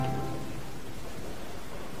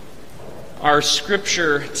Our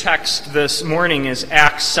scripture text this morning is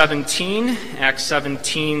Acts 17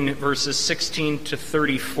 verses 16 to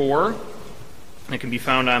 34. It can be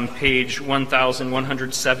found on page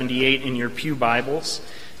 1178 in your pew Bibles.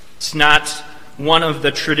 It's not one of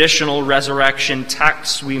the traditional resurrection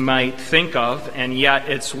texts we might think of, and yet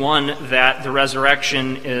it's one that the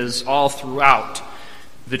resurrection is all throughout.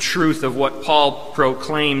 The truth of what Paul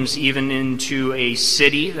proclaims even into a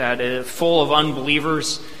city that is full of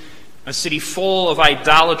unbelievers, a city full of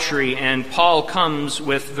idolatry, and Paul comes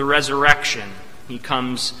with the resurrection. He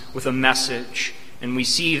comes with a message. And we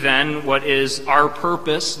see then what is our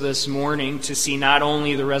purpose this morning, to see not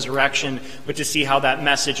only the resurrection, but to see how that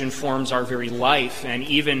message informs our very life and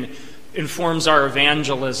even informs our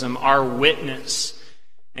evangelism, our witness.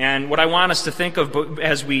 And what I want us to think of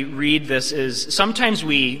as we read this is sometimes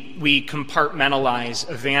we compartmentalize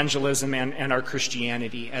evangelism and our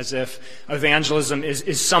Christianity as if evangelism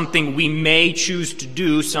is something we may choose to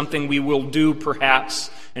do, something we will do perhaps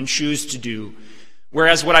and choose to do.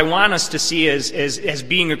 Whereas what I want us to see as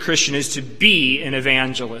being a Christian is to be an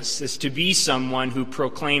evangelist, is to be someone who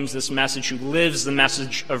proclaims this message, who lives the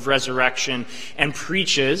message of resurrection and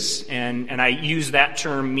preaches, and I use that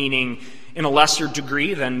term meaning in a lesser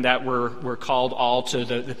degree than that we're called all to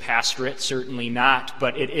the pastorate, certainly not,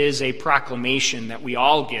 but it is a proclamation that we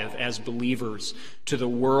all give as believers to the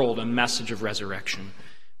world, a message of resurrection.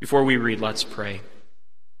 Before we read, let's pray.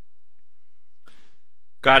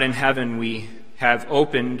 God in heaven, we have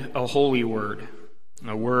opened a holy word,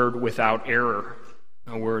 a word without error,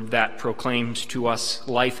 a word that proclaims to us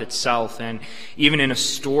life itself, and even in a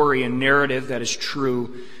story, a narrative that is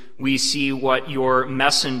true, we see what your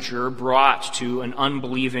messenger brought to an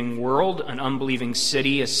unbelieving world, an unbelieving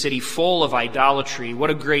city, a city full of idolatry.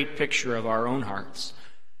 What a great picture of our own hearts.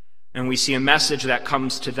 And we see a message that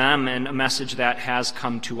comes to them and a message that has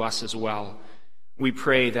come to us as well. We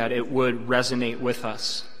pray that it would resonate with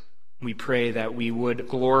us. We pray that we would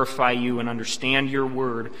glorify you and understand your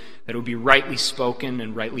word, that it would be rightly spoken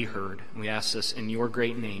and rightly heard. We ask this in your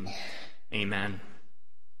great name. Amen.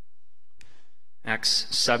 Acts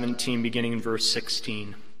 17, beginning in verse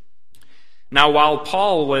 16. Now while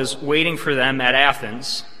Paul was waiting for them at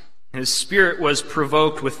Athens, his spirit was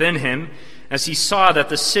provoked within him as he saw that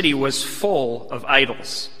the city was full of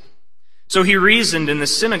idols. So he reasoned in the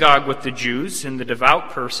synagogue with the Jews and the devout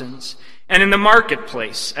persons, and in the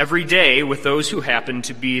marketplace every day with those who happened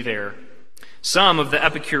to be there. Some of the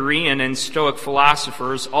Epicurean and Stoic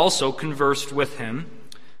philosophers also conversed with him,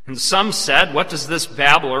 and some said, "What does this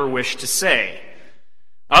babbler wish to say?"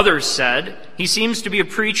 Others said, "He seems to be a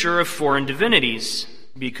preacher of foreign divinities,"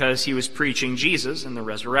 because he was preaching Jesus and the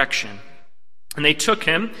resurrection. And they took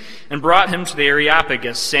him and brought him to the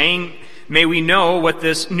Areopagus, saying, "May we know what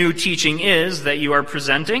this new teaching is that you are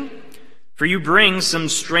presenting? For you bring some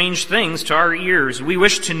strange things to our ears. We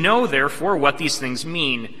wish to know, therefore, what these things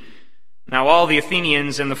mean." Now all the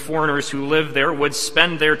Athenians and the foreigners who lived there would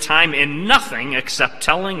spend their time in nothing except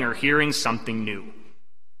telling or hearing something new.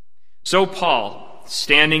 So Paul,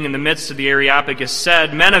 standing in the midst of the Areopagus,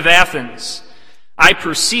 said, "Men of Athens, I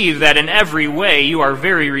perceive that in every way you are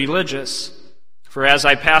very religious. For as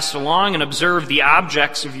I passed along and observed the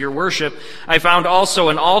objects of your worship, I found also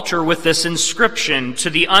an altar with this inscription, 'To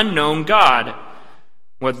the unknown God.'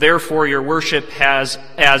 What therefore you worship as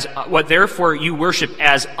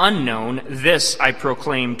unknown, this I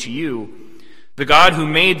proclaim to you. The God who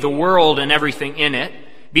made the world and everything in it,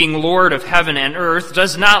 being Lord of heaven and earth,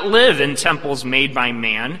 does not live in temples made by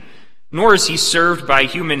man, nor is he served by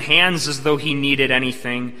human hands as though he needed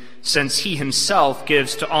anything, since he himself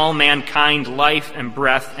gives to all mankind life and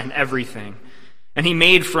breath and everything. And he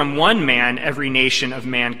made from one man every nation of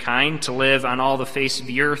mankind to live on all the face of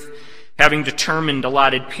the earth, having determined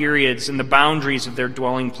allotted periods and the boundaries of their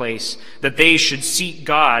dwelling place, that they should seek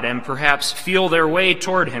God and perhaps feel their way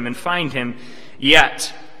toward him and find him.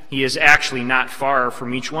 Yet he is actually not far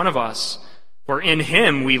from each one of us, for in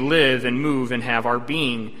him we live and move and have our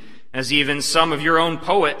being, as even some of your own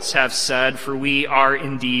poets have said, for we are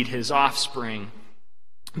indeed his offspring.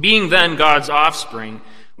 Being then God's offspring,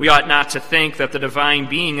 we ought not to think that the divine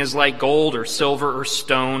being is like gold or silver or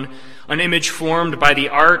stone, an image formed by the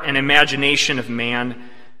art and imagination of man.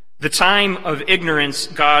 The time of ignorance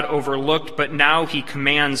God overlooked, but now he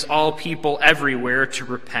commands all people everywhere to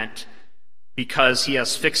repent, because he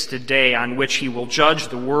has fixed a day on which he will judge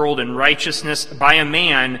the world in righteousness by a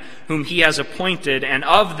man whom he has appointed, and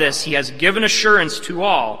of this he has given assurance to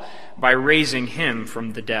all by raising him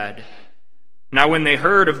from the dead. Now when they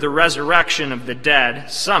heard of the resurrection of the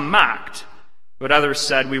dead, some mocked, but others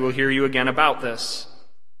said, "We will hear you again about this."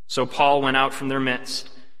 So Paul went out from their midst.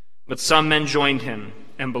 But some men joined him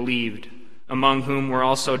and believed, among whom were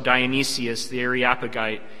also Dionysius the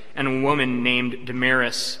Areopagite, and a woman named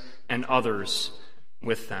Damaris, and others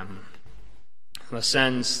with them. Thus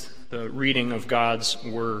ends the reading of God's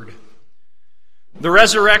word. The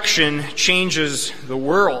resurrection changes the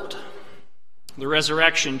world. The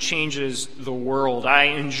resurrection changes the world. I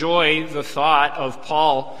enjoy the thought of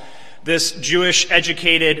Paul, this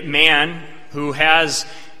Jewish-educated man who has,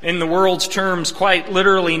 in the world's terms, quite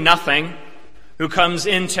literally nothing, who comes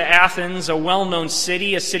into Athens, a well-known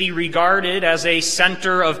city, a city regarded as a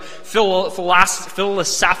center of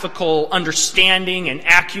philosophical understanding and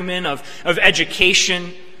acumen, of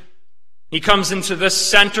education. He comes into this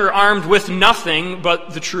center armed with nothing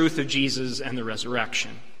but the truth of Jesus and the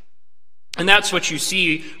resurrection. And that's what you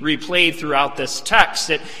see replayed throughout this text.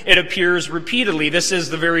 It appears repeatedly. This is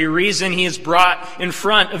the very reason he is brought in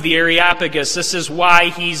front of the Areopagus. This is why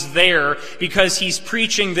he's there, because he's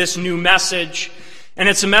preaching this new message. And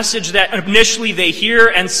it's a message that initially they hear,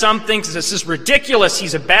 and some think this is ridiculous,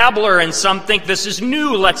 he's a babbler, and some think this is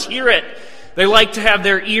new, let's hear it. They like to have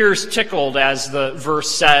their ears tickled, as the verse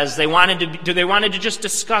says. They wanted to just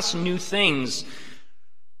discuss new things.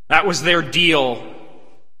 That was their deal.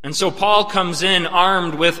 And so Paul comes in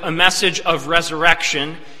armed with a message of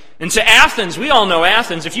resurrection. And to Athens, we all know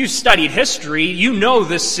Athens. If you studied history, you know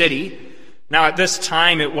this city. Now at this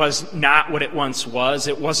time it was not what it once was.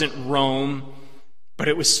 It wasn't Rome, but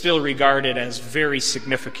it was still regarded as very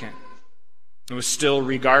significant. It was still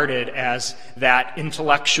regarded as that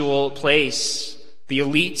intellectual place. The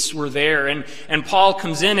elites were there, and Paul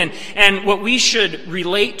comes in, and what we should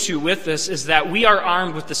relate to with this is that we are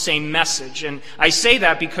armed with the same message. And I say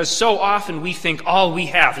that because so often we think all we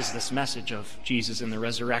have is this message of Jesus and the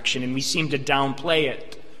resurrection, and we seem to downplay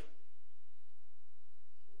it.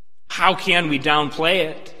 How can we downplay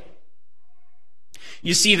it?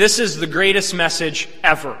 You see, this is the greatest message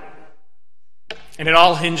ever, and it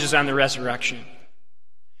all hinges on the resurrection.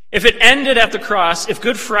 If it ended at the cross, if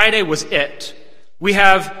Good Friday was it, we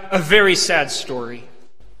have a very sad story.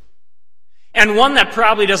 And one that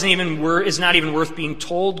probably is not even worth being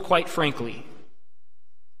told, quite frankly.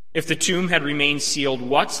 If the tomb had remained sealed,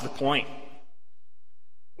 what's the point?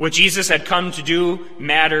 What Jesus had come to do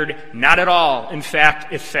mattered not at all. In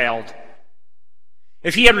fact, it failed.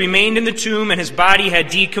 If he had remained in the tomb and his body had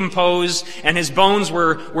decomposed and his bones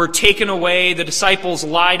were taken away, the disciples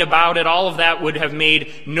lied about it, all of that would have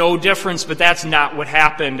made no difference, but that's not what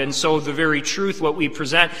happened. And so the very truth, what we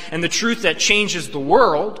present, and the truth that changes the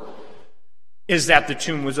world, is that the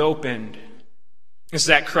tomb was opened, is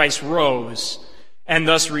that Christ rose, and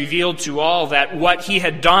thus revealed to all that what he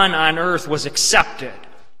had done on earth was accepted.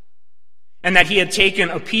 And that he had taken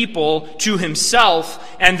a people to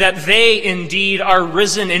himself, and that they indeed are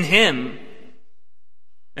risen in him.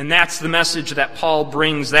 And that's the message that Paul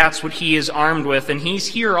brings. That's what he is armed with. And he's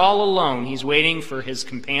here all alone. He's waiting for his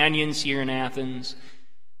companions here in Athens.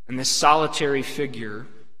 And this solitary figure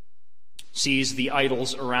sees the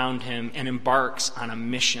idols around him and embarks on a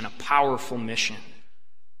mission, a powerful mission.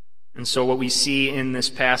 And so what we see in this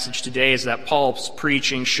passage today is that Paul's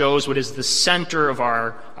preaching shows what is the center of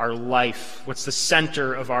our life, what's the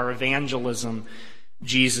center of our evangelism,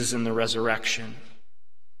 Jesus and the resurrection.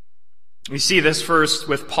 We see this first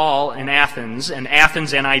with Paul in Athens and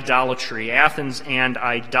idolatry. Athens and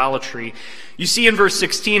idolatry. You see in verse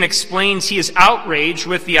 16 explains he is outraged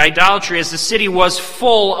with the idolatry as the city was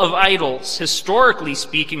full of idols. Historically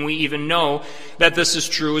speaking, we even know that this is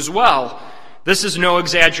true as well. This is no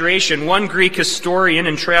exaggeration. One Greek historian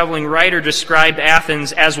and traveling writer described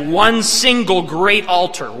Athens as one single great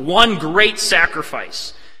altar, one great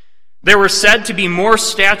sacrifice. There were said to be more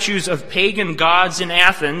statues of pagan gods in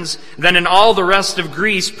Athens than in all the rest of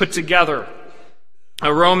Greece put together.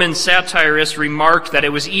 A Roman satirist remarked that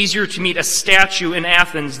it was easier to meet a statue in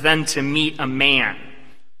Athens than to meet a man.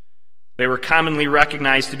 They were commonly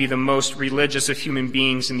recognized to be the most religious of human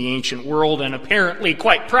beings in the ancient world, and apparently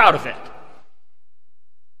quite proud of it.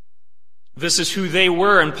 This is who they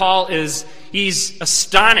were, and Paul he's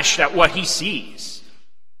astonished at what he sees.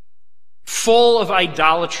 Full of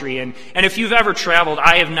idolatry. And if you've ever traveled,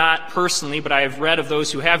 I have not personally, but I have read of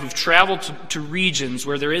those who've traveled to regions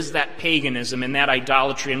where there is that paganism and that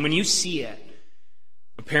idolatry. And when you see it,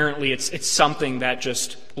 apparently it's something that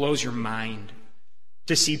just blows your mind.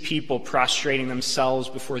 To see people prostrating themselves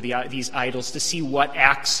before these idols, to see what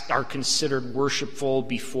acts are considered worshipful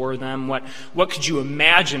before them. What could you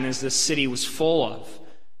imagine as this city was full of?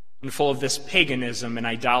 and full of this paganism and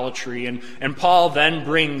idolatry. And Paul then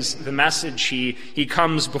brings the message. He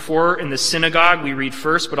comes before in the synagogue, we read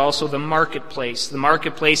first, but also the marketplace. The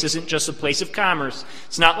marketplace isn't just a place of commerce.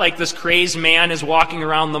 It's not like this crazed man is walking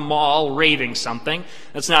around the mall raving something.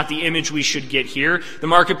 That's not the image we should get here. The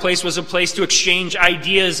marketplace was a place to exchange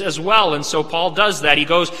ideas as well, and so Paul does that. He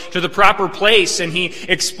goes to the proper place and he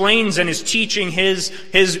explains and is teaching his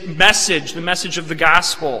message, the message of the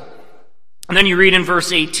gospel. And then you read in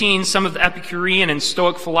verse 18, some of the Epicurean and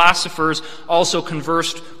Stoic philosophers also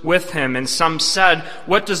conversed with him, and some said,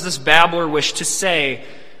 "What does this babbler wish to say?"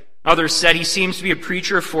 Others said, "He seems to be a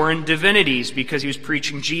preacher of foreign divinities," because he was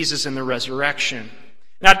preaching Jesus and the resurrection.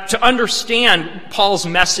 Now, to understand Paul's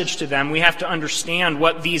message to them, we have to understand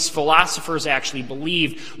what these philosophers actually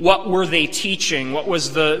believed. What were they teaching? What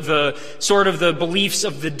was the sort of the beliefs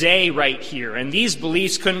of the day right here? And these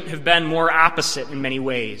beliefs couldn't have been more opposite in many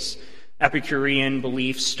ways. Epicurean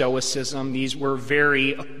beliefs, Stoicism, these were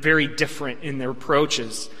very, very different in their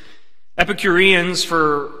approaches. Epicureans,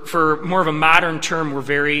 for more of a modern term, were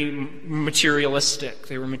very materialistic.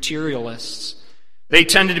 They were materialists. They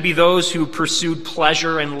tended to be those who pursued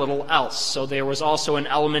pleasure and little else. So there was also an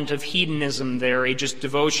element of hedonism there, a just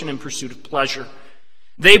devotion and pursuit of pleasure.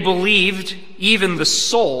 They believed even the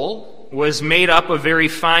soul was made up of very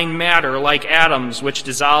fine matter, like atoms, which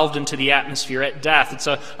dissolved into the atmosphere at death. It's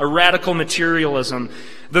a radical materialism.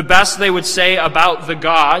 The best they would say about the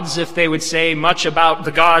gods, if they would say much about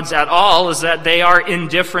the gods at all, is that they are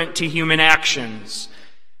indifferent to human actions.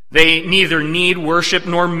 They neither need worship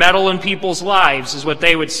nor meddle in people's lives, is what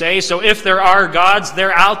they would say. So if there are gods,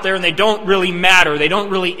 they're out there and they don't really matter. They don't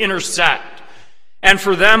really intersect. And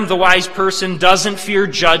for them, the wise person doesn't fear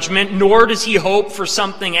judgment, nor does he hope for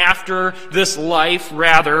something after this life.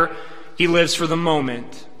 Rather, he lives for the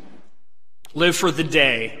moment. Live for the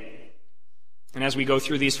day. And as we go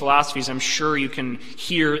through these philosophies, I'm sure you can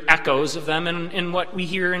hear echoes of them in what we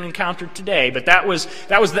hear and encounter today. But that was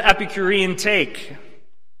the Epicurean take.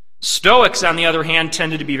 Stoics, on the other hand,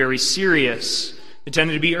 tended to be very serious. They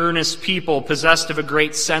tended to be earnest people, possessed of a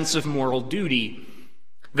great sense of moral duty.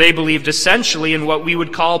 They believed essentially in what we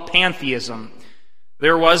would call pantheism.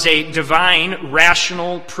 There was a divine,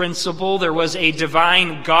 rational principle. There was a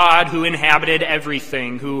divine God who inhabited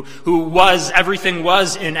everything, everything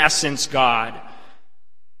was in essence God.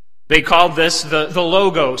 They called this the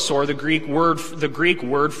logos, or the Greek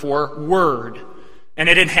word for word. And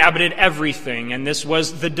it inhabited everything, and this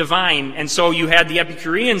was the divine. And so you had the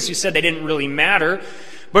Epicureans who said they didn't really matter.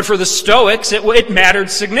 But for the Stoics, it mattered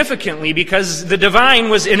significantly because the divine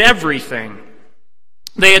was in everything.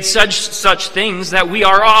 They had such things that we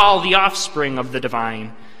are all the offspring of the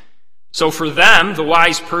divine. So for them, the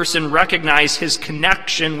wise person recognized his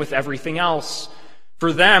connection with everything else.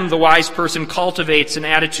 For them, the wise person cultivates an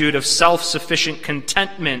attitude of self-sufficient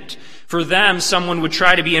contentment. For them, someone would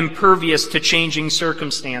try to be impervious to changing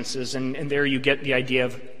circumstances. And there you get the idea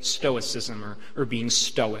of stoicism or being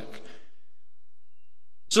stoic.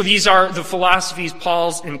 So these are the philosophies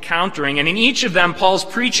Paul's encountering, and in each of them, Paul's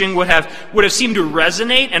preaching would have seemed to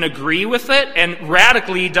resonate and agree with it, and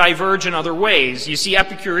radically diverge in other ways. You see,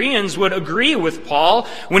 Epicureans would agree with Paul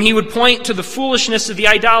when he would point to the foolishness of the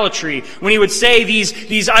idolatry, when he would say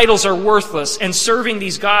these idols are worthless, and serving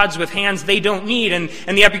these gods with hands they don't need, and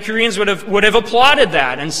the Epicureans would have applauded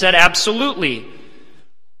that and said, absolutely.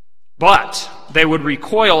 But they would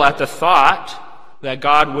recoil at the thought that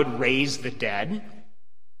God would raise the dead,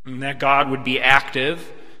 and that God would be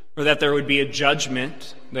active, or that there would be a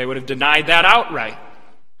judgment. They would have denied that outright.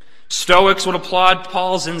 Stoics would applaud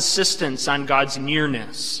Paul's insistence on God's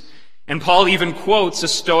nearness. And Paul even quotes a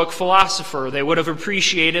Stoic philosopher. They would have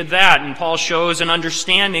appreciated that, and Paul shows an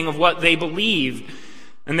understanding of what they believed.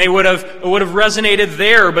 And it would have resonated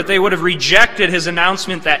there, but they would have rejected his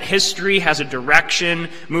announcement that history has a direction,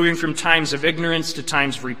 moving from times of ignorance to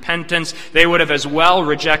times of repentance. They would have as well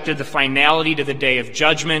rejected the finality to the day of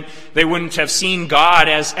judgment. They wouldn't have seen God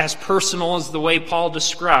as personal as the way Paul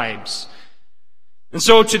describes. And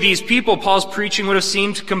so to these people, Paul's preaching would have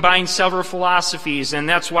seemed to combine several philosophies, and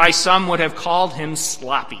that's why some would have called him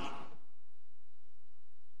sloppy.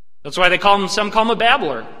 That's why some call him a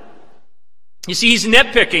babbler. You see, he's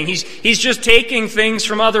nitpicking. He's just taking things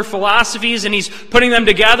from other philosophies and he's putting them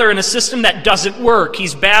together in a system that doesn't work.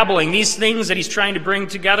 He's babbling. These things that he's trying to bring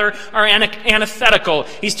together are antithetical.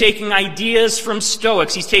 He's taking ideas from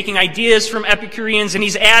Stoics. He's taking ideas from Epicureans, and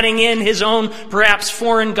he's adding in his own, perhaps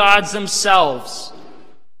foreign gods themselves.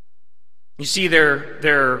 You see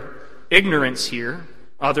their ignorance here.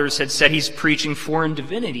 Others had said he's preaching foreign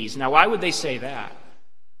divinities. Now, why would they say that?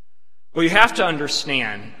 Well, you have to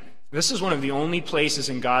understand, This is one of the only places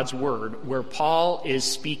in God's Word where Paul is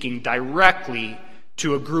speaking directly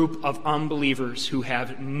to a group of unbelievers who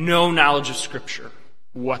have no knowledge of Scripture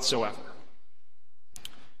whatsoever.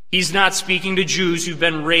 He's not speaking to Jews who've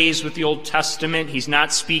been raised with the Old Testament. He's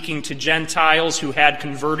not speaking to Gentiles who had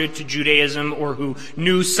converted to Judaism or who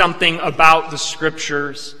knew something about the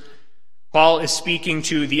Scriptures. Paul is speaking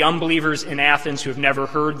to the unbelievers in Athens who have never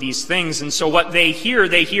heard these things. And so what they hear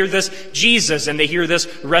this Jesus and they hear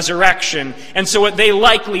this resurrection. And so what they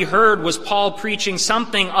likely heard was Paul preaching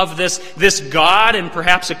something of this God and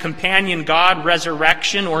perhaps a companion God,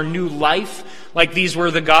 resurrection or new life. Like these were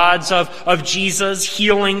the gods of Jesus,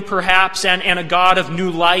 healing perhaps, and a God of new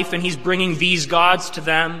life. And he's bringing these gods to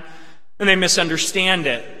them. And they misunderstand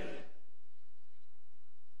it.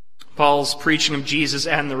 Paul's preaching of Jesus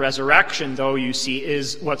and the resurrection, though, you see,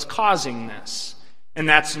 is what's causing this. And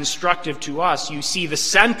that's instructive to us. You see the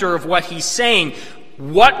center of what he's saying.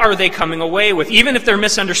 What are they coming away with? Even if they're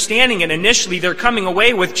misunderstanding it initially, they're coming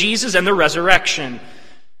away with Jesus and the resurrection.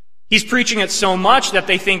 He's preaching it so much that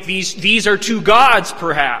they think these are two gods,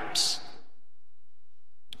 perhaps.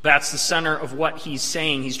 That's the center of what he's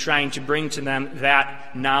saying. He's trying to bring to them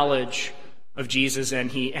that knowledge of Jesus and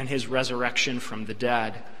his resurrection from the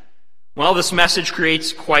dead. Well, this message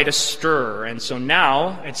creates quite a stir, and so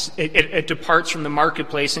now it departs from the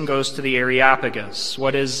marketplace and goes to the Areopagus.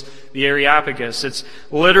 What is the Areopagus? It's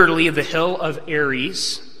literally the hill of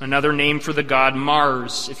Ares, another name for the god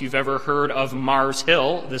Mars. If you've ever heard of Mars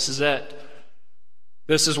Hill, this is it.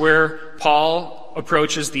 This is where Paul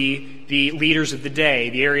approaches the leaders of the day.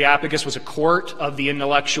 The Areopagus was a court of the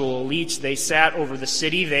intellectual elites. They sat over the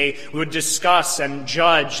city. They would discuss and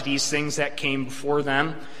judge these things that came before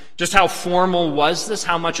them. Just how formal was this?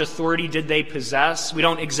 How much authority did they possess? We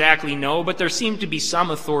don't exactly know, but there seemed to be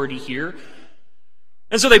some authority here.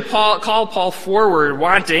 And so they call Paul forward,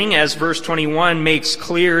 wanting, as verse 21 makes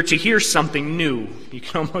clear, to hear something new. You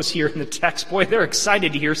can almost hear in the text, boy, they're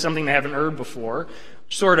excited to hear something they haven't heard before.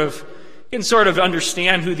 You can sort of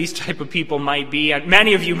understand who these type of people might be. And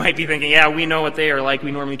many of you might be thinking, yeah, we know what they are like.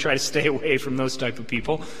 We normally try to stay away from those type of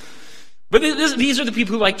people. But these are the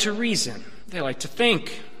people who like to reason. They like to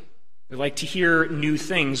think. They like to hear new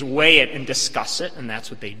things, weigh it, and discuss it, and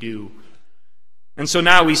that's what they do. And so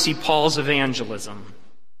now we see Paul's evangelism.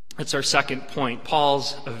 That's our second point,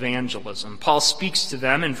 Paul's evangelism. Paul speaks to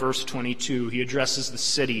them in verse 22. He addresses the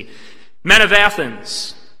city. Men of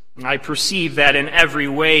Athens, I perceive that in every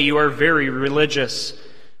way you are very religious.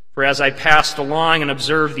 For as I passed along and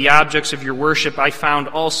observed the objects of your worship, I found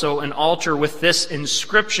also an altar with this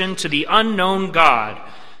inscription, to the unknown God.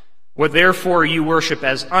 What therefore you worship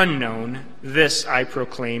as unknown, this I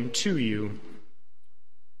proclaim to you.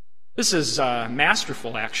 This is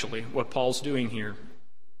masterful, actually, what Paul's doing here.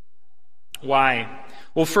 Why?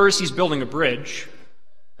 Well, first, he's building a bridge.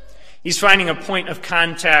 He's finding a point of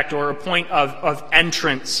contact or a point of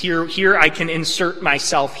entrance. Here I can insert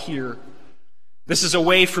myself here. This is a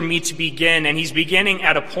way for me to begin, and he's beginning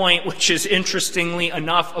at a point which is, interestingly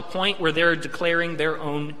enough, a point where they're declaring their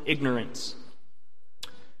own ignorance.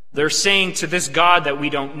 They're saying to this God that we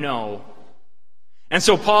don't know. And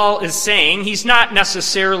so Paul is saying, he's not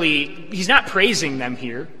praising them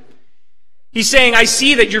here. He's saying, I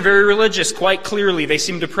see that you're very religious, quite clearly. They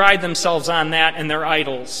seem to pride themselves on that and their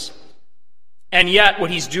idols. And yet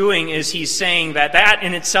what he's doing is he's saying that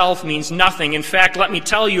in itself means nothing. In fact, let me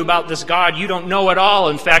tell you about this God you don't know at all.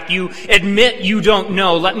 In fact, you admit you don't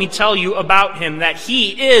know. Let me tell you about him, that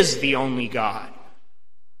he is the only God.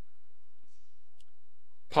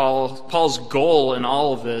 Paul's goal in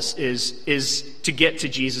all of this is to get to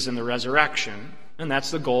Jesus and the resurrection. And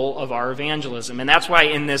that's the goal of our evangelism. And that's why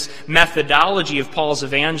in this methodology of Paul's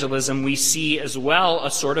evangelism, we see as well a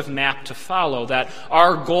sort of map to follow. That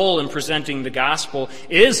our goal in presenting the gospel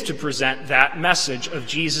is to present that message of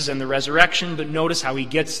Jesus and the resurrection. But notice how he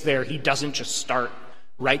gets there. He doesn't just start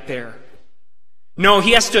right there. No,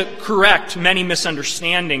 he has to correct many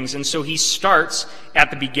misunderstandings. And so he starts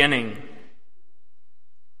at the beginning.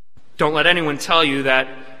 Don't let anyone tell you that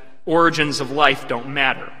origins of life don't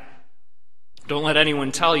matter. Don't let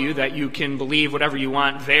anyone tell you that you can believe whatever you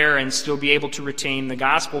want there and still be able to retain the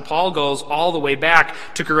gospel. Paul goes all the way back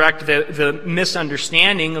to correct the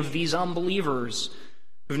misunderstanding of these unbelievers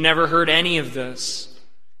who've never heard any of this.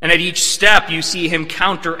 And at each step you see him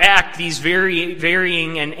counteract these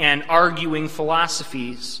varying and arguing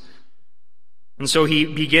philosophies. And so he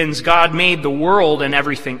begins, God made the world and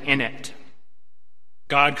everything in it.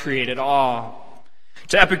 God created all.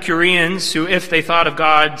 To Epicureans, who if they thought of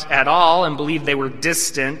God at all and believed they were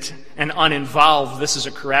distant and uninvolved, this is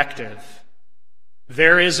a corrective.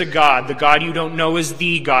 There is a God. The God you don't know is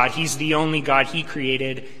the God. He's the only God. He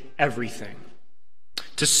created everything.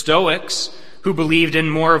 To Stoics, who believed in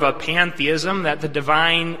more of a pantheism, that the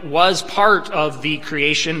divine was part of the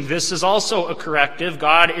creation, this is also a corrective.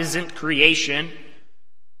 God isn't creation.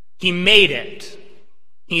 He made it.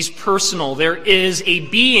 He's personal. There is a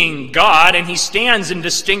being, God, and he stands in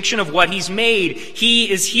distinction of what he's made. He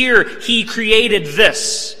is here. He created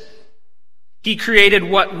this. He created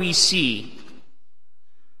what we see.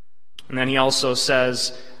 And then he also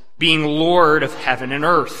says, being Lord of heaven and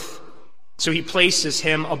earth. So he places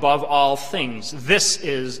him above all things. This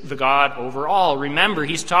is the God over all. Remember,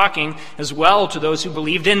 he's talking as well to those who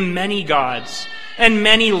believed in many gods and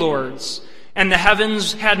many lords. And the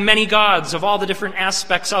heavens had many gods of all the different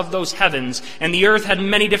aspects of those heavens. And the earth had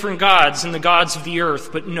many different gods and the gods of the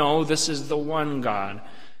earth. But no, this is the one God.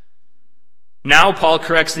 Now Paul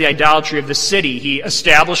corrects the idolatry of the city. He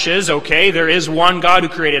establishes, okay, there is one God who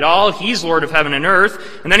created all. He's Lord of heaven and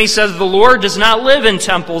earth. And then he says, the Lord does not live in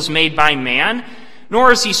temples made by man,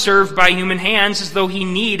 nor is he served by human hands as though he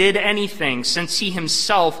needed anything, since he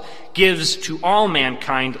himself gives to all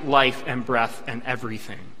mankind life and breath and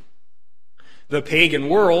everything. The pagan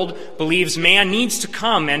world believes man needs to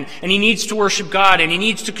come and he needs to worship God and he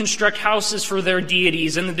needs to construct houses for their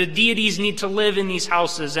deities and the deities need to live in these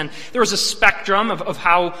houses. And there was a spectrum of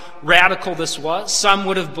how radical this was. Some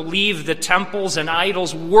would have believed that temples and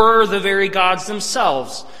idols were the very gods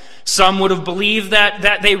themselves. Some would have believed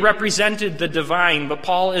that they represented the divine, but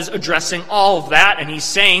Paul is addressing all of that, and he's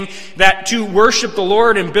saying that to worship the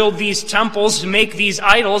Lord and build these temples, to make these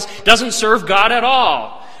idols, doesn't serve God at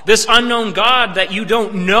all. This unknown God that you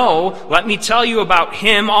don't know, let me tell you about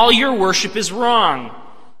him. All your worship is wrong.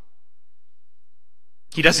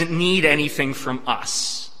 He doesn't need anything from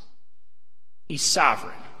us. He's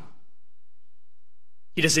sovereign.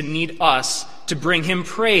 He doesn't need us to bring him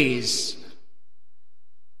praise.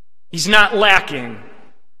 He's not lacking.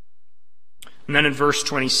 And then in verse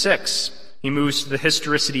 26, he moves to the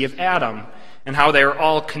historicity of Adam and how they are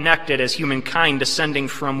all connected as humankind descending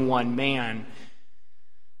from one man.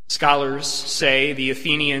 Scholars say the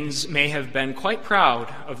Athenians may have been quite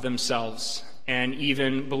proud of themselves and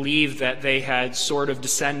even believed that they had sort of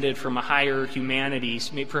descended from a higher humanity,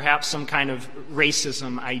 perhaps some kind of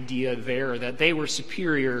racism idea there, that they were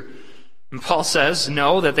superior. And Paul says,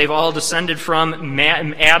 no, that they've all descended from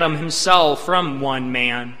Adam himself, from one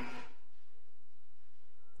man.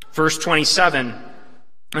 Verse 27,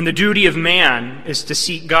 and the duty of man is to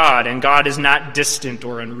seek God, and God is not distant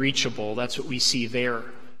or unreachable. That's what we see there.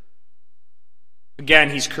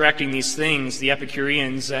 Again, he's correcting these things, the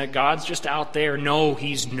Epicureans, that God's just out there. No,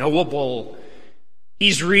 he's knowable.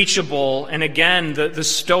 He's reachable. And again, the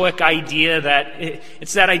Stoic idea that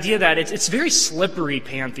it's that idea that it's very slippery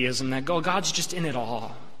pantheism, that God's just in it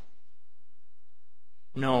all.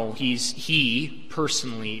 No, he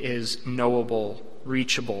personally is knowable,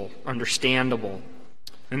 reachable, understandable.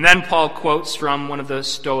 And then Paul quotes from one of the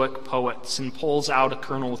Stoic poets and pulls out a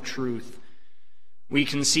kernel of truth. We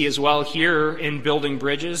can see as well here in building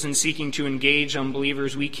bridges and seeking to engage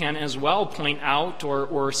unbelievers, we can as well point out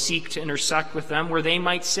or seek to intersect with them where they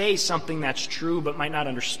might say something that's true but might not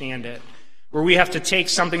understand it. Where we have to take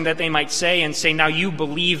something that they might say and say, now you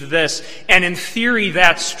believe this, and in theory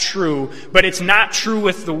that's true, but it's not true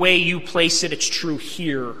with the way you place it, it's true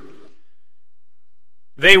here.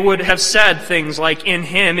 They would have said things like, in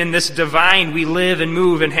him, in this divine, we live and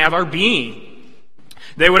move and have our being.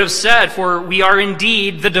 They would have said, for we are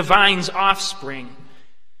indeed the divine's offspring.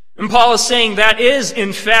 And Paul is saying that is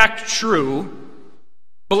in fact true,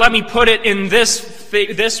 but let me put it in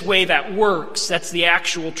this way that works. That's the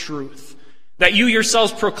actual truth. That you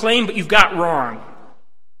yourselves proclaim, but you've got wrong.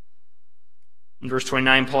 In verse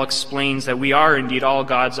 29, Paul explains that we are indeed all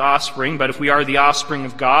God's offspring, but if we are the offspring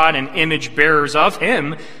of God and image bearers of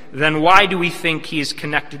him, then why do we think he is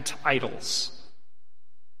connected to idols?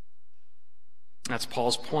 That's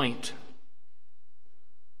Paul's point.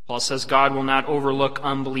 Paul says God will not overlook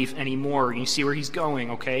unbelief anymore. You see where he's going,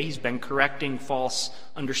 okay? He's been correcting false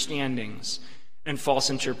understandings and false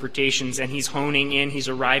interpretations, and he's honing in, he's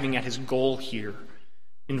arriving at his goal here.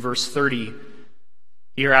 In verse 30,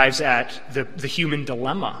 he arrives at the human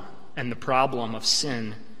dilemma and the problem of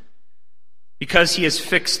sin. Because he has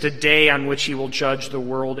fixed a day on which he will judge the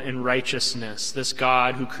world in righteousness. This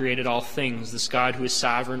God who created all things, this God who is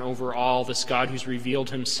sovereign over all, this God who's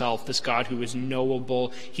revealed himself, this God who is knowable,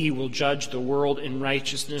 he will judge the world in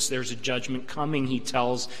righteousness. There's a judgment coming, he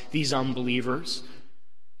tells these unbelievers.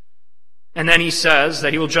 And then he says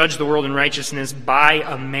that he will judge the world in righteousness by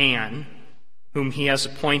a man whom he has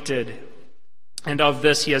appointed. And of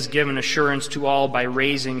this he has given assurance to all by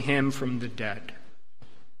raising him from the dead.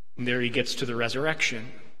 And there he gets to the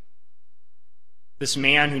resurrection. This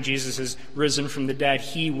man who Jesus has risen from the dead,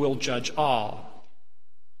 he will judge all.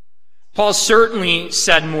 Paul certainly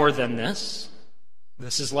said more than this.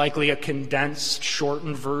 This is likely a condensed,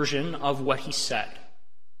 shortened version of what he said.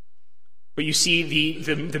 But you see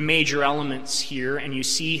the major elements here, and you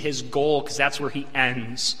see his goal, because that's where he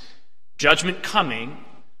ends. Judgment coming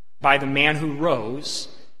by the man who rose,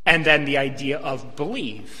 and then the idea of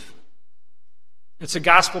believe. It's a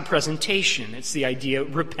gospel presentation. It's the idea,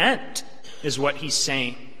 repent, is what he's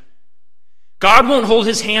saying. God won't hold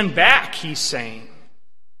his hand back, he's saying.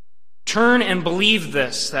 Turn and believe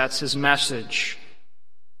this. That's his message.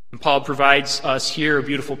 And Paul provides us here a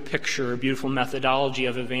beautiful picture, a beautiful methodology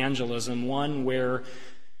of evangelism, one where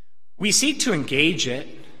we seek to engage it.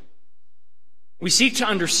 We seek to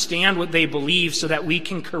understand what they believe so that we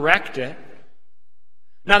can correct it.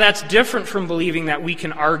 Now, that's different from believing that we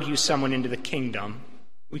can argue someone into the kingdom.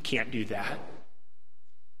 We can't do that.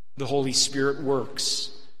 The Holy Spirit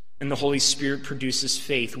works, and the Holy Spirit produces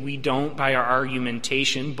faith. We don't by our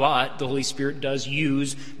argumentation, but the Holy Spirit does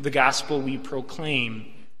use the gospel we proclaim.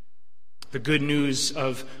 The good news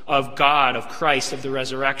of God, of Christ, of the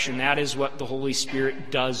resurrection. That is what the Holy Spirit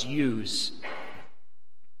does use.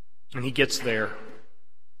 And he gets there.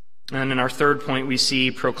 And in our third point, we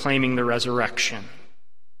see proclaiming the resurrection.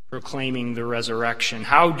 Proclaiming the resurrection.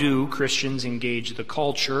 How do Christians engage the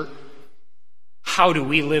culture? How do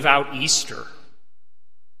we live out Easter?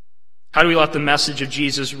 How do we let the message of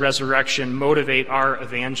Jesus' resurrection motivate our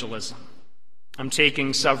evangelism? I'm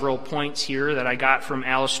taking several points here that I got from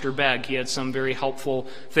Alistair Begg. He had some very helpful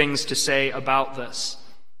things to say about this.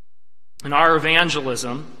 In our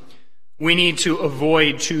evangelism, we need to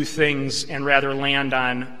avoid two things and rather land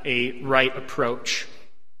on a right approach.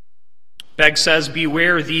 Begg says,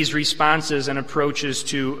 beware these responses and approaches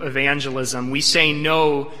to evangelism. We say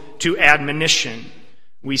no to admonition.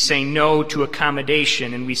 We say no to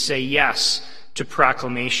accommodation, and we say yes to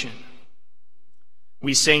proclamation.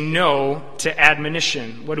 We say no to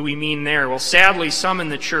admonition. What do we mean there? Well, sadly, some in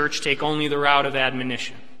the church take only the route of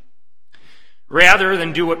admonition. Rather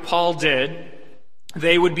than do what Paul did,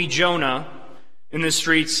 they would be Jonah in the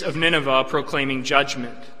streets of Nineveh proclaiming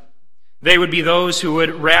judgment. They would be those who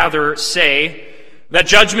would rather say that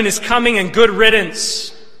judgment is coming and good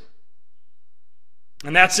riddance.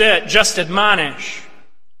 And that's it, just admonish.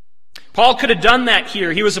 Paul could have done that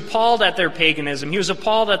here. He was appalled at their paganism. He was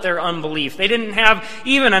appalled at their unbelief. They didn't have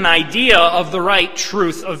even an idea of the right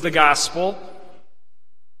truth of the gospel.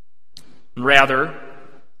 Rather,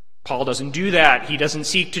 Paul doesn't do that. He doesn't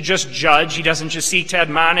seek to just judge. He doesn't just seek to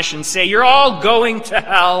admonish and say, you're all going to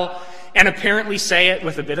hell, and apparently say it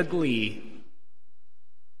with a bit of glee.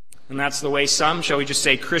 And that's the way some, shall we just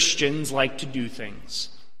say, Christians like to do things.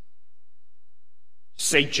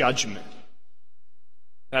 Say judgment.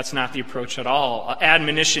 That's not the approach at all.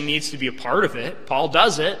 Admonition needs to be a part of it. Paul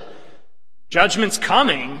does it. Judgment's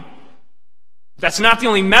coming. That's not the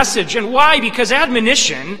only message. And why? Because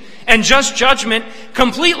admonition and just judgment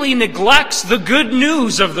completely neglects the good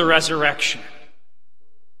news of the resurrection.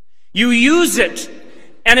 You use it,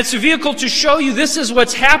 and it's a vehicle to show you this is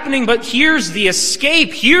what's happening, but here's the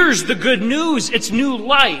escape. Here's the good news. It's new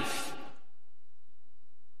life.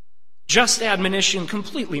 Just admonition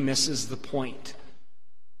completely misses the point.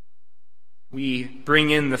 We bring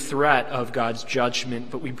in the threat of God's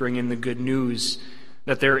judgment, but we bring in the good news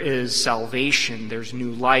that there is salvation, there's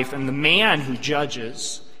new life. And the man who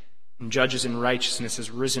judges, and judges in righteousness,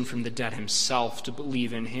 has risen from the dead himself. To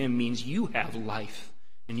believe in him means you have life,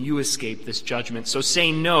 and you escape this judgment. So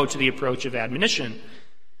say no to the approach of admonition.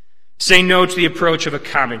 Say no to the approach of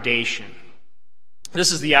accommodation.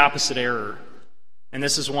 This is the opposite error. And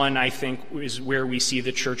this is one, I think, is where we see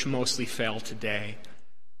the church mostly fail today.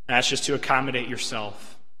 That's just to accommodate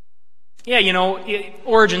yourself. Yeah,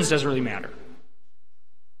 origins doesn't really matter.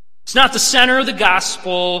 It's not the center of the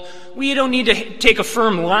gospel. We don't need to take a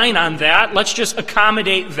firm line on that. Let's just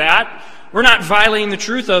accommodate that. We're not violating the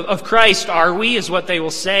truth of Christ, are we, is what they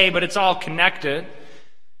will say, but it's all connected.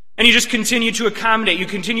 And you just continue to accommodate. You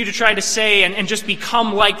continue to try to say and just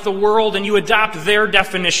become like the world, and you adopt their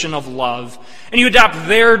definition of love. And you adopt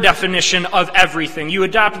their definition of everything. You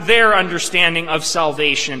adopt their understanding of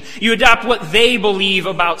salvation. You adopt what they believe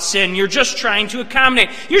about sin. You're just trying to accommodate.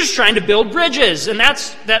 You're just trying to build bridges. And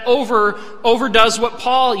that overdoes what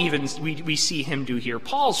Paul even, we see him do here.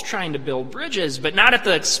 Paul's trying to build bridges, but not at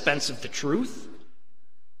the expense of the truth.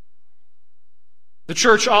 The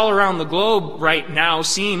church all around the globe right now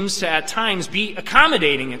seems to at times be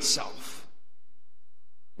accommodating itself.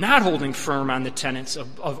 not holding firm on the tenets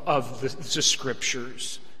of the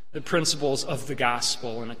Scriptures, the principles of the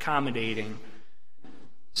gospel, and accommodating.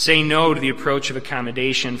 Say no to the approach of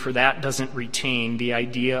accommodation, for that doesn't retain the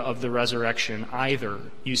idea of the resurrection either.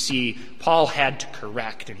 You see, Paul had to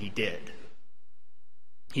correct, and he did.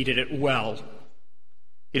 He did it well.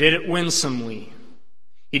 He did it winsomely.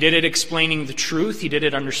 He did it explaining the truth. He did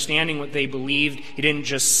it understanding what they believed. He didn't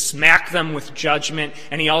just smack them with judgment.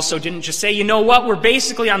 And he also didn't just say, you know what, we're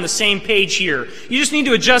basically on the same page here. You just need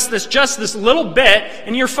to adjust this just this little bit,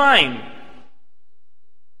 and you're fine.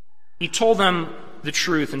 He told them the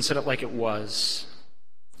truth and said it like it was.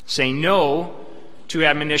 Say no to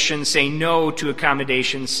admonition. Say no to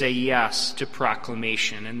accommodation. Say yes to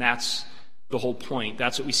proclamation. And that's the whole point.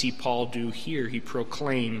 That's what we see Paul do here. He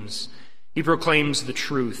proclaims the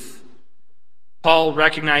truth. Paul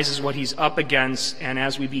recognizes what he's up against, and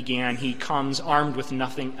as we began, he comes armed with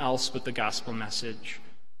nothing else but the gospel message.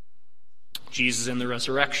 Jesus and the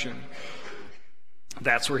resurrection.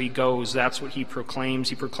 That's where he goes. That's what he proclaims.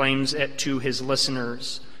 He proclaims it to his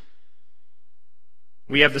listeners.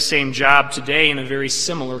 We have the same job today in a very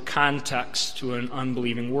similar context to an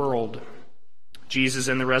unbelieving world. Jesus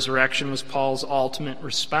and the resurrection was Paul's ultimate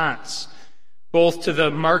response, both to the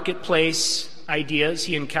marketplace ideas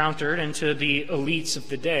he encountered and to the elites of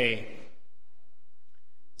the day.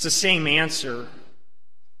 It's the same answer.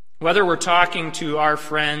 Whether we're talking to our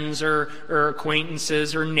friends or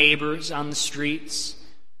acquaintances or neighbors on the streets,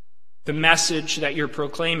 the message that you're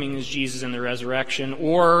proclaiming is Jesus and the resurrection.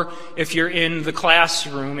 Or if you're in the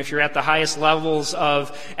classroom, if you're at the highest levels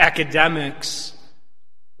of academics,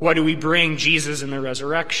 what do we bring? Jesus and the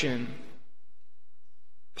resurrection.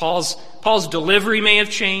 Paul's delivery may have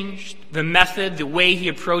changed. The method, the way he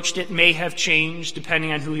approached it may have changed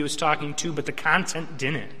depending on who he was talking to, but the content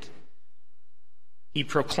didn't. He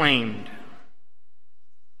proclaimed.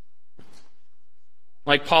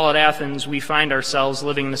 Like Paul at Athens, we find ourselves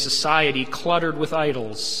living in a society cluttered with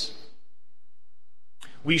idols.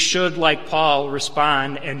 We should, like Paul,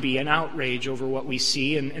 respond and be in outrage over what we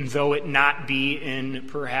see, and though it not be in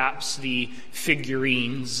perhaps the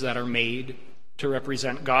figurines that are made to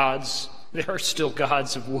represent gods, there are still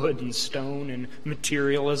gods of wood and stone and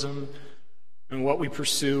materialism and what we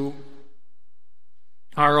pursue.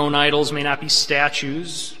 Our own idols may not be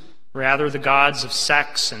statues, rather the gods of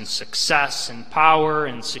sex and success and power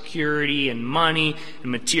and security and money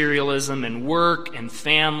and materialism and work and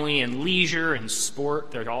family and leisure and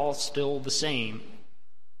sport. They're all still the same.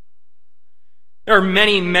 There are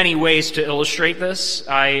many, many ways to illustrate this.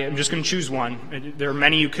 I am just going to choose one. There are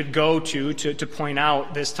many you could go to point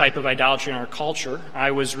out this type of idolatry in our culture. I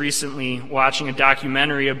was recently watching a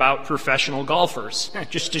documentary about professional golfers,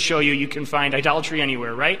 just to show you can find idolatry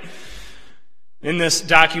anywhere, right? In this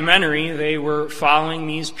documentary, they were following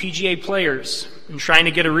these PGA players and trying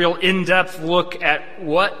to get a real in-depth look at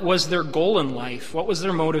what was their goal in life, what was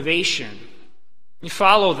their motivation. You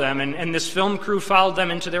follow them, and this film crew followed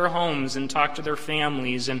them into their homes and talked to their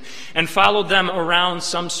families and followed them around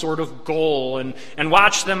some sort of goal and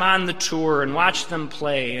watched them on the tour and watched them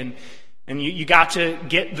play. And you got to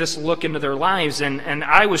get this look into their lives. And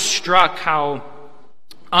I was struck how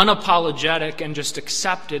unapologetic and just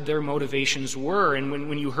accepted their motivations were. And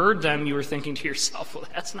when you heard them, you were thinking to yourself, well,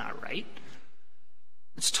 that's not right.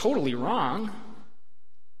 It's totally wrong.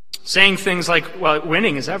 Saying things like, well,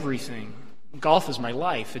 winning is everything. Golf is my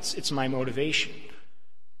life. It's my motivation.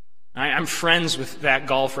 I'm friends with that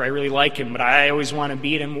golfer. I really like him, but I always want to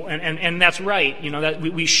beat him. And that's right. You know, that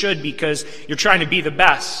we should, because you're trying to be the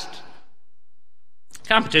best.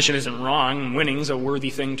 Competition isn't wrong. Winning's a worthy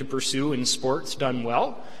thing to pursue in sports done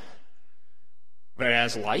well. But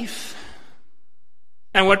as life.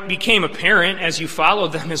 And what became apparent as you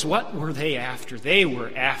followed them is, what were they after? They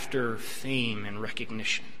were after fame and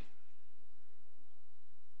recognition.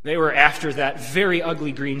 They were after that very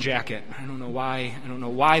ugly green jacket. I don't know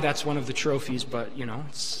why that's one of the trophies, but you know,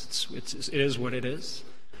 it is what it is.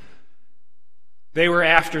 They were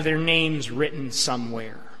after their names written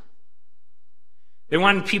somewhere. They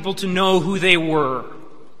wanted people to know who they were.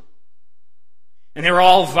 And they were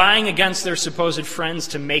all vying against their supposed friends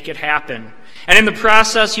to make it happen. And in the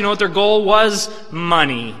process, you know what their goal was?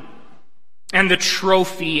 Money. And the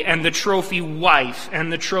trophy wife,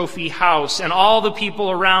 and the trophy house, and all the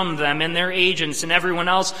people around them, and their agents, and everyone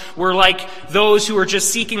else were like those who were just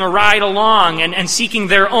seeking a ride along and seeking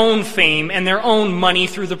their own fame and their own money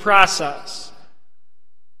through the process.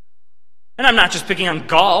 And I'm not just picking on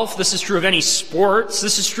golf. This is true of any sports.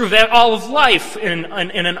 This is true of all of life in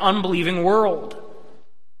an unbelieving world.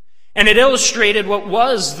 And it illustrated what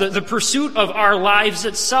was the pursuit of our lives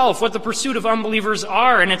itself, what the pursuit of unbelievers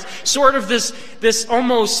are. And it's sort of this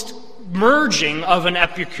almost merging of an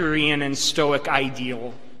Epicurean and Stoic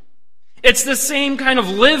ideal. It's the same kind of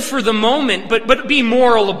live for the moment, but be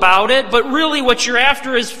moral about it. But really what you're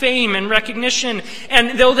after is fame and recognition.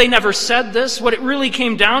 And though they never said this, what it really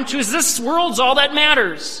came down to is this world's all that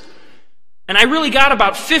matters. And I really got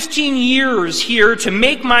about 15 years here to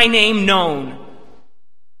make my name known,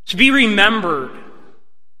 to be remembered.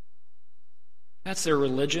 That's their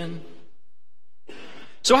religion.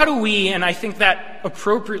 So how do we, and I think that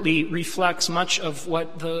appropriately reflects much of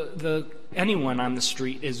what anyone on the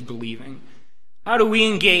street is believing. How do we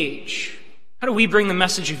engage? How do we bring the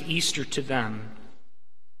message of Easter to them?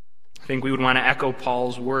 I think we would want to echo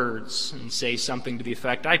Paul's words and say something to the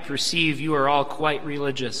effect, I perceive you are all quite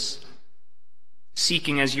religious,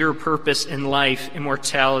 seeking as your purpose in life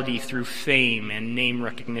immortality through fame and name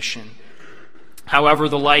recognition. However,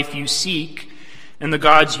 the life you seek and the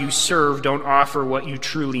gods you serve don't offer what you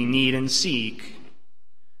truly need and seek.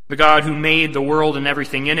 The God who made the world and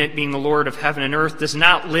everything in it, being the Lord of heaven and earth, does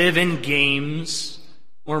not live in games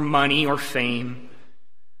or money or fame.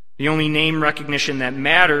 The only name recognition that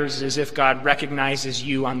matters is if God recognizes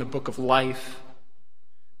you on the book of life.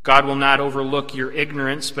 God will not overlook your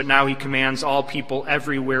ignorance, but now he commands all people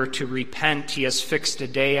everywhere to repent. He has fixed a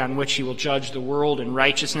day on which he will judge the world in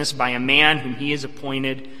righteousness by a man whom he has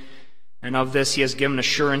appointed, and of this he has given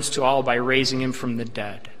assurance to all by raising him from the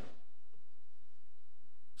dead.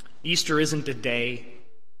 Easter isn't a day,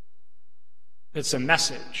 it's a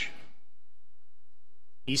message.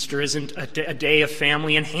 Easter isn't a day of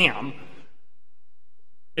family and ham.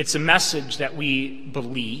 It's a message that we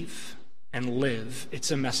believe and live.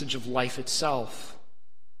 It's a message of life itself.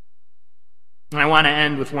 And I want to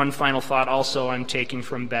end with one final thought also I'm taking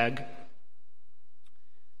from Begg.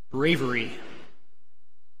 Bravery.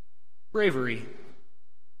 Bravery.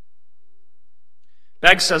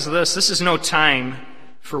 Begg says this is no time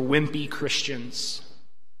for wimpy Christians.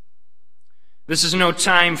 This is no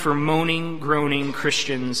time for moaning, groaning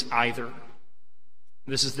Christians either.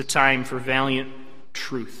 This is the time for valiant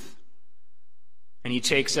truth. And he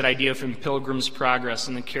takes that idea from Pilgrim's Progress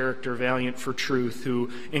and the character Valiant for Truth,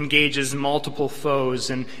 who engages multiple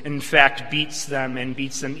foes and in fact beats them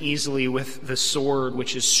easily with the sword,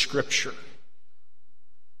 which is Scripture.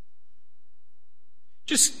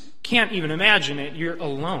 Just can't even imagine it. You're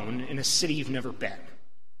alone in a city you've never been.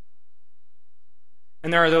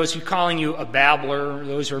 And there are those who are calling you a babbler,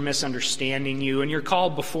 those who are misunderstanding you, and you're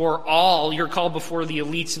called before the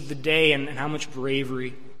elites of the day, and how much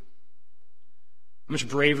bravery. How much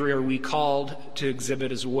bravery are we called to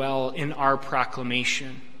exhibit as well in our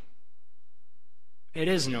proclamation? It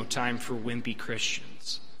is no time for wimpy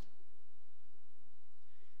Christians.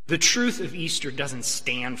 The truth of Easter doesn't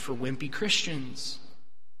stand for wimpy Christians.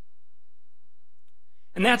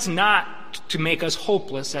 And that's not to make us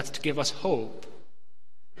hopeless, that's to give us hope.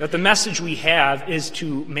 That the message we have is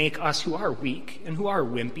to make us who are weak and who are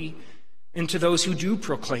wimpy into those who do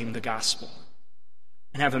proclaim the gospel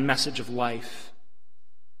and have a message of life.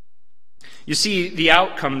 You see, the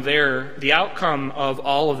outcome of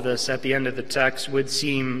all of this at the end of the text would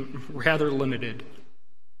seem rather limited.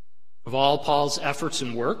 Of all Paul's efforts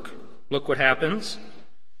and work, look what happens.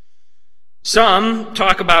 Some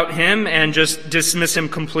talk about him and just dismiss him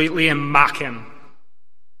completely and mock him.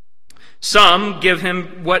 Some give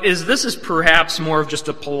him this is perhaps more of just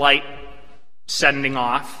a polite sending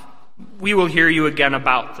off. We will hear you again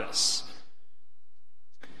about this.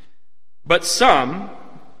 But some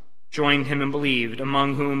joined him and believed,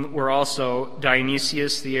 among whom were also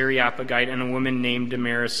Dionysius the Areopagite and a woman named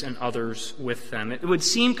Damaris and others with them. It would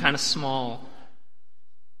seem kind of small.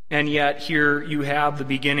 And yet here you have the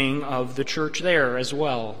beginning of the church there as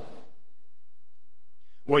well.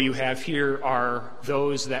 What you have here are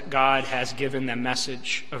those that God has given the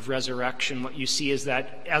message of resurrection. What you see is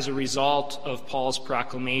that as a result of Paul's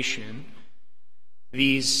proclamation,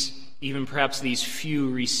 perhaps these few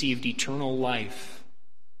received eternal life,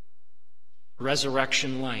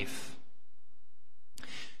 resurrection life.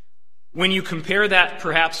 When you compare that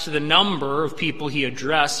perhaps to the number of people he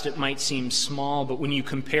addressed, it might seem small, but when you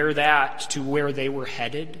compare that to where they were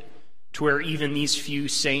headed, to where even these few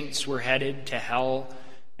saints were headed to hell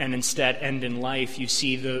and instead end in life, you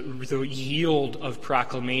see the yield of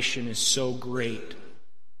proclamation is so great.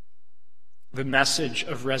 The message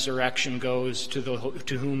of resurrection goes to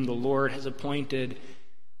whom the Lord has appointed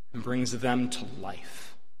and brings them to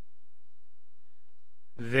life.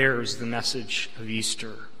 There's the message of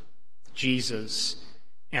Easter, Jesus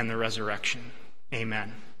and the resurrection.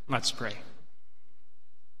 Amen. Let's pray.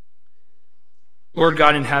 Lord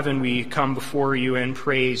God in heaven, we come before you and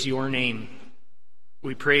praise your name.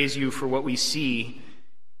 We praise you for what we see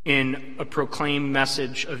in a proclaimed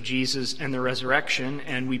message of Jesus and the resurrection,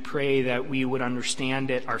 and we pray that we would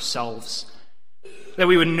understand it ourselves, that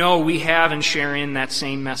we would know we have and share in that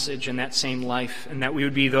same message and that same life, and that we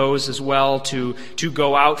would be those as well to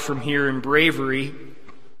go out from here in bravery,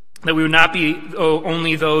 that we would not be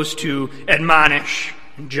only those to admonish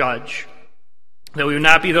and judge, that we would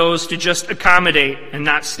not be those to just accommodate and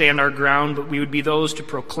not stand our ground, but we would be those to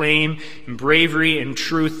proclaim in bravery and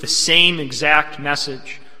truth the same exact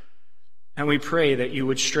message. And we pray that you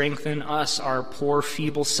would strengthen us, our poor,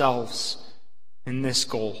 feeble selves, in this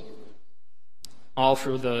goal. All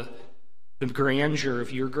for the grandeur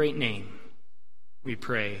of your great name, we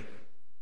pray.